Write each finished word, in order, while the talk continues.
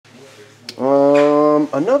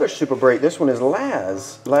Another super break. This one is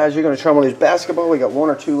Laz. Laz, you're going to try one of these basketball. We got 1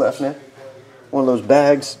 or 2 left now. One of those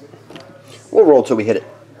bags. We'll roll till we hit it.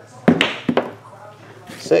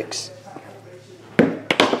 6,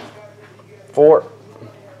 4,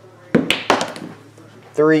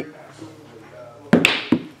 3,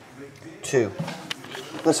 2.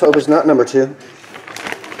 Let's hope it's not number 2.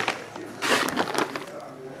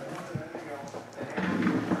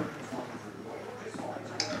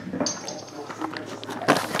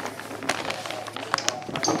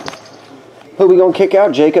 Who are we going to kick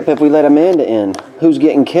out, Jacob, if we let Amanda in? Who's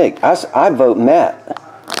getting kicked? I vote Matt.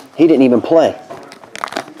 He didn't even play.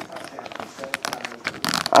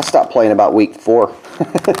 I stopped playing about week 4.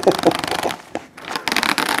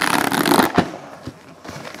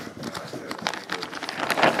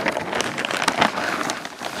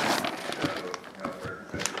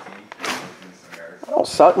 Oh,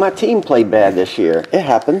 suck. My team played bad this year. It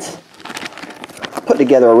happens. Put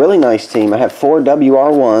together a really nice team. I have 4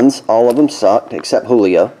 WR1s. All of them sucked, except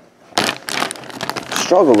Julio.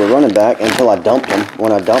 Struggled with running back until I dumped them.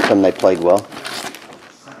 When I dumped them, they played well.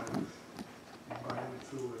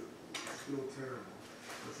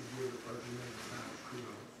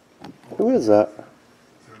 Who is that?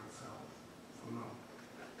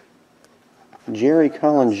 Jerry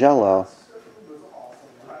Colangelo.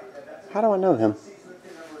 How do I know him?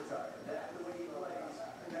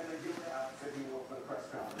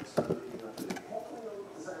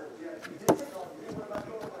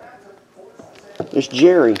 It's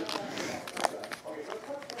Jerry.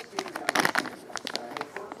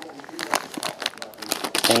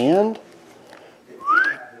 And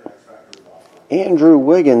Andrew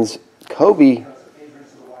Wiggins, Kobe,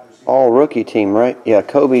 all rookie team, right? Yeah,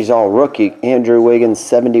 Kobe's all rookie. Andrew Wiggins,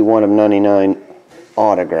 71 of 99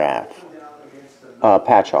 autograph.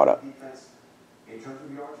 Patch auto.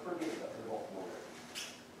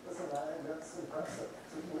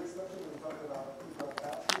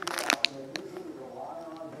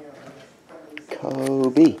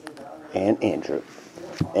 Kobe and Andrew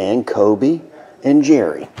and Kobe and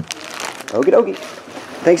Jerry. Okie dokie.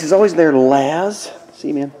 Thanks as always there, Laz. See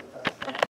you, man.